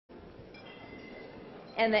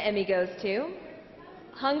And the Emmy goes to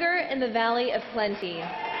Hunger in the Valley of Plenty.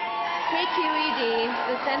 KQED,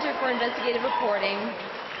 the Center for Investigative Reporting,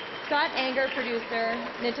 Scott Anger, producer,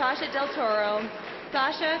 Natasha Del Toro,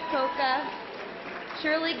 Sasha Coca,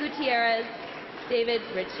 Shirley Gutierrez, David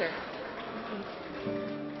Richer.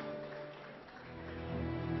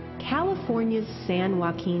 California's San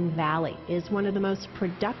Joaquin Valley is one of the most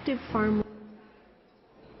productive farm.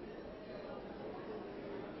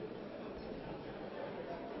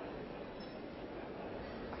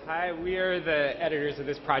 Hi, we are the editors of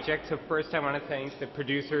this project, so first I want to thank the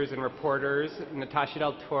producers and reporters, Natasha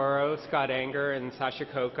Del Toro, Scott Anger, and Sasha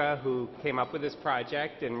Coca, who came up with this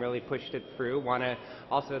project and really pushed it through. I want to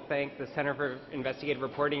also thank the Center for Investigative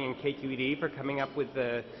Reporting and KQED for coming up with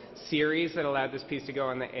the series that allowed this piece to go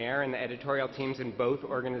on the air, and the editorial teams in both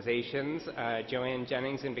organizations, Joanne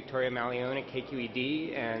Jennings and Victoria Malione at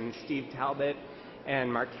KQED, and Steve Talbot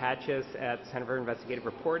and Mark Hatchis at Center for Investigative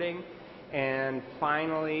Reporting. And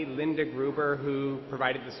finally, Linda Gruber, who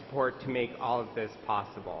provided the support to make all of this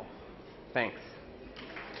possible. Thanks.